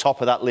before, we're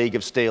top of that league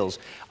of steals.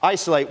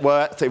 Isolate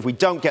Worth. If we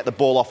don't get the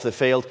ball off the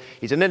field,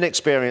 he's an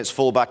inexperienced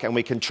fullback, and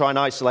we can try and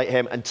isolate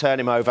him and turn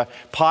him over,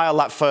 pile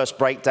that first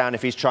breakdown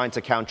if he's trying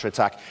to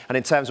counter-attack. And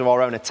in terms of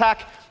our own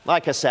attack,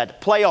 like I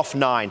said, play off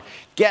 9.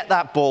 Get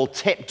that ball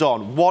tipped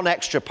on. One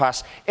extra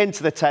pass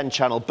into the 10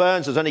 channel.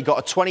 Burns has only got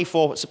a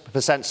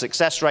 24%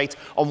 success rate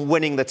on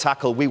winning the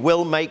tackle. We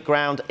will make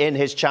ground in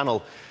his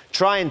channel.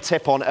 Try and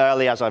tip on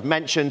early, as I've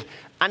mentioned.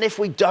 And if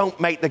we don't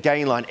make the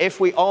gain line, if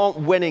we aren't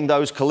winning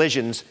those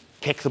collisions,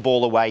 kick the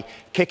ball away,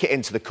 kick it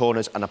into the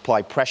corners and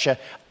apply pressure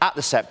at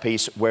the set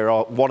piece.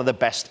 We're one of the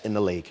best in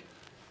the league.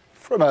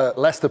 From a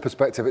Leicester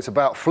perspective, it's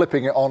about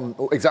flipping it on,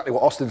 exactly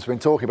what Austin's been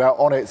talking about,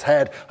 on its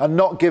head, and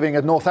not giving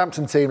a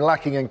Northampton team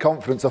lacking in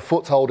confidence a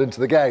foothold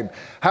into the game.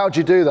 How do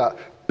you do that?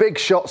 Big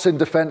shots in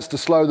defence to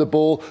slow the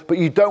ball, but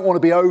you don't want to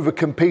be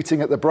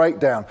over-competing at the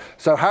breakdown.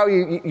 So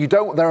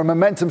they're a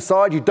momentum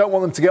side, you don't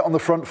want them to get on the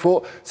front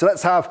foot. So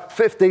let's have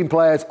 15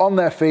 players on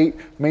their feet,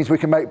 means we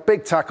can make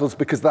big tackles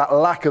because of that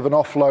lack of an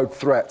offload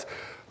threat.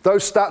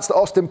 Those stats that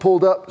Austin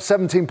pulled up,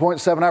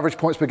 17.7 average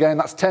points per game,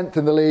 that's 10th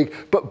in the league,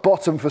 but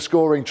bottom for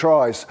scoring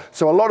tries.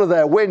 So a lot of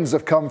their wins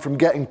have come from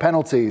getting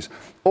penalties.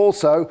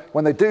 Also,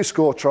 when they do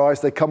score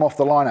tries, they come off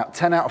the line-out.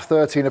 10 out of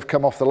 13 have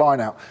come off the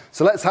line-out.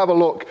 So let's have a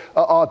look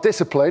at our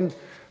discipline,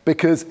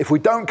 because if we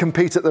don't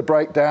compete at the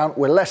breakdown,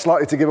 we're less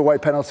likely to give away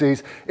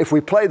penalties. If we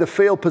play the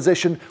field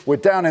position, we're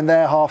down in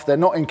their half, they're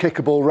not in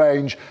kickable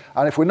range,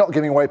 and if we're not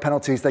giving away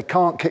penalties, they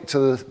can't kick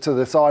to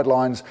the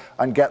sidelines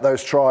and get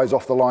those tries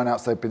off the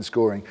lineouts they've been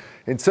scoring.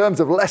 In terms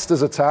of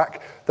Leicester's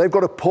attack, they've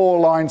got a poor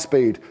line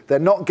speed. They're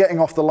not getting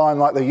off the line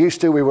like they used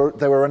to.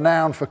 They were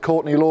renowned for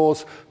Courtney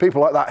Laws,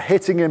 people like that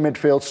hitting in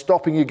midfield,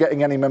 stopping you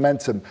getting any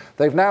momentum.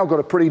 They've now got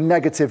a pretty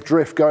negative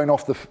drift going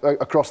off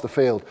across the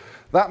field.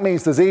 That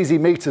means there's easy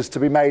meters to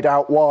be made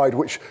out wide,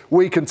 which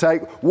we can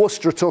take.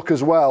 Worcester took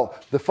as well.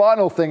 The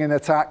final thing in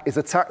attack is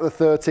attack the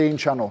 13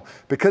 channel.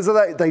 Because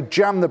they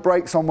jam the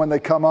brakes on when they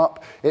come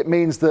up, it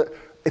means that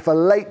if a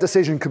late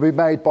decision can be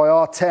made by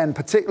our 10,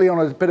 particularly on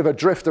a bit of a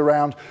drift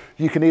around,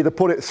 you can either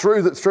put it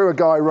through a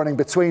guy running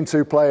between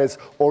two players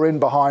or in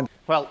behind.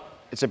 Well,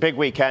 it's a big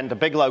weekend, a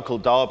big local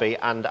derby,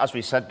 and as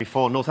we said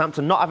before,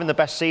 Northampton not having the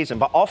best season,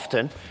 but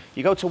often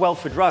you go to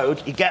Welford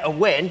Road, you get a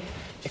win,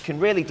 it can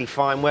really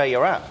define where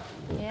you're at.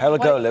 Yeah. How'll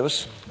it go,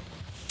 Lewis?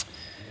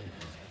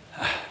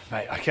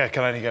 Mate, I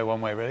can only go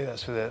one way, really.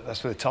 That's for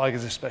the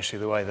Tigers, especially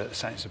the way that the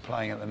Saints are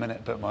playing at the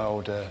minute. But my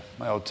old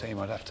team,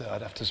 I'd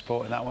have to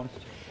support in that one.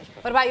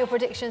 What about your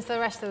predictions for the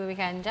rest of the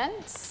weekend,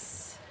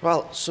 gents?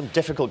 Well, some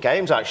difficult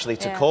games actually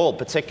to call,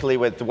 particularly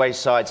with the way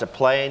sides are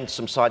playing.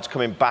 Some sides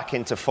coming back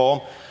into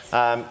form.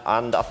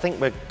 And I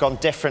think we've gone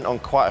different on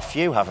quite a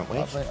few, haven't we?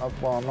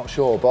 I'm not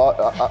sure,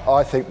 but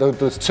I think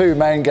there's two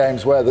main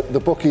games where the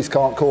bookies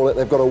can't call it.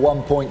 They've got a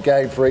 1 point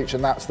game for each,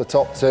 and that's the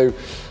top two.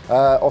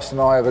 Austin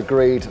and I have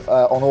agreed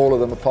on all of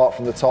them apart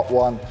from the top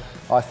one.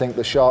 I think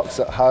the Sharks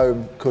at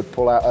home could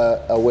pull out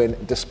a win,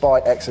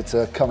 despite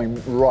Exeter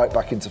coming right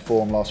back into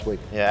form last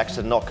week. Yeah,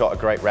 Exeter not got a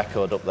great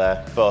record up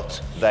there,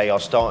 but they are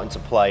starting to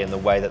play in the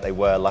way that they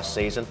were last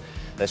season.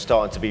 They're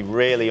starting to be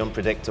really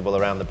unpredictable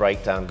around the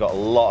breakdown, got a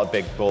lot of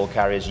big ball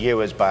carriers,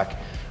 Ewer's back.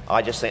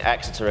 I just think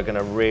Exeter are going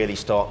to really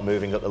start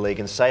moving up the league,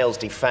 and Sale's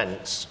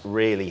defence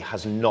really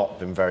has not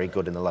been very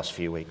good in the last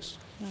few weeks.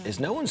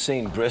 Is no one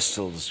seeing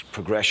Bristol's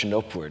progression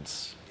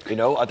upwards? You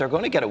know, they're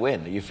going to get a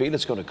win. You feel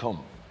it's going to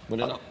come?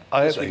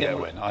 I hope they get a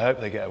win. I hope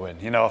they get a win.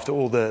 You know, after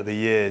all the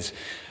years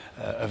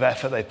of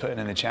effort they put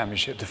in the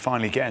Championship to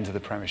finally get into the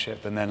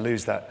Premiership and then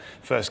lose that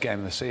first game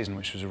of the season,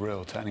 which was a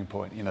real turning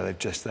point. You know, they've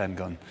just then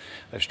gone,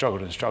 they've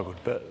struggled and struggled,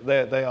 but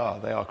they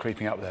are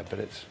creeping up there. But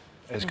it's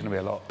going to be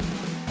a lot.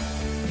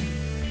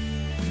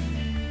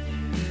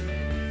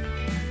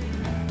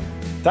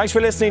 Thanks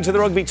for listening to the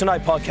Rugby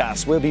Tonight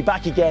podcast. We'll be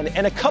back again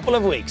in a couple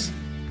of weeks.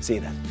 See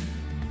you then.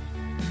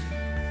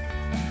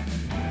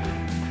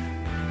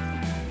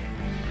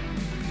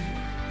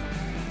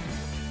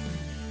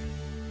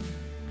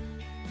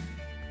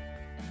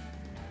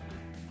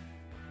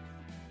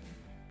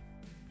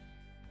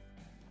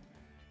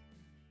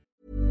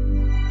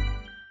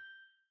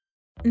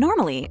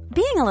 Normally,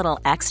 being a little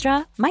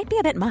extra might be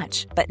a bit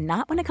much, but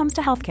not when it comes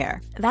to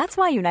healthcare. That's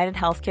why United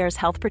Healthcare's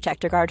Health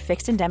Protector Guard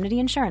fixed indemnity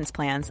insurance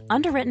plans,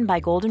 underwritten by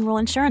Golden Rule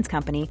Insurance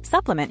Company,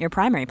 supplement your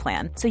primary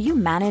plan so you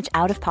manage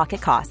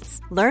out-of-pocket costs.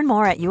 Learn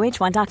more at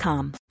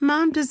UH1.com.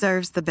 Mom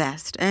deserves the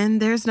best,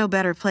 and there's no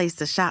better place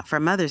to shop for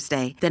Mother's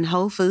Day than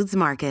Whole Foods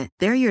Market.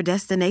 They're your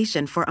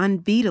destination for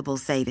unbeatable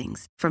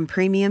savings, from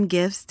premium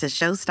gifts to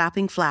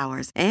show-stopping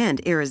flowers and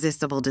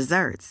irresistible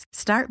desserts.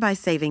 Start by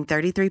saving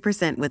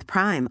 33% with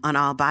Prime on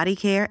all body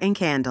care and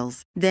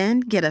candles.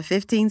 Then get a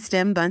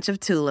 15-stem bunch of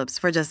tulips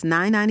for just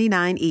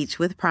 $9.99 each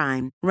with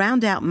Prime.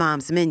 Round out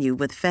Mom's menu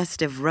with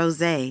festive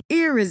rosé,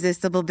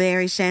 irresistible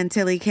berry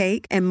chantilly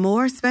cake, and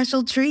more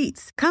special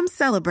treats. Come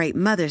celebrate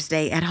Mother's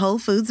Day at Whole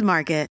Foods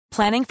Market.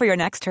 Planning for your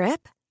next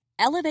trip?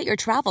 Elevate your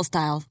travel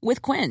style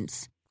with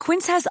Quince.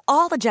 Quince has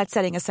all the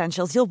jet-setting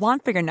essentials you'll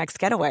want for your next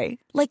getaway,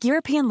 like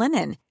European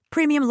linen,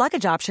 premium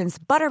luggage options,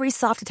 buttery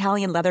soft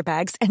Italian leather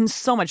bags, and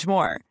so much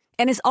more.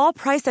 And is all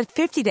priced at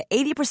 50 to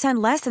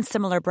 80% less than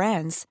similar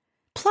brands.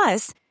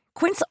 Plus,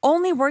 Quince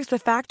only works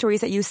with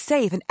factories that use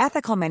safe and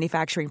ethical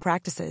manufacturing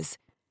practices.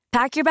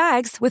 Pack your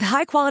bags with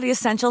high-quality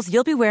essentials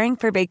you'll be wearing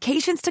for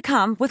vacations to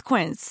come with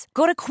Quince.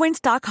 Go to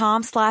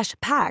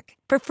quince.com/pack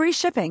for free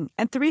shipping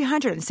and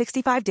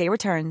 365-day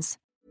returns.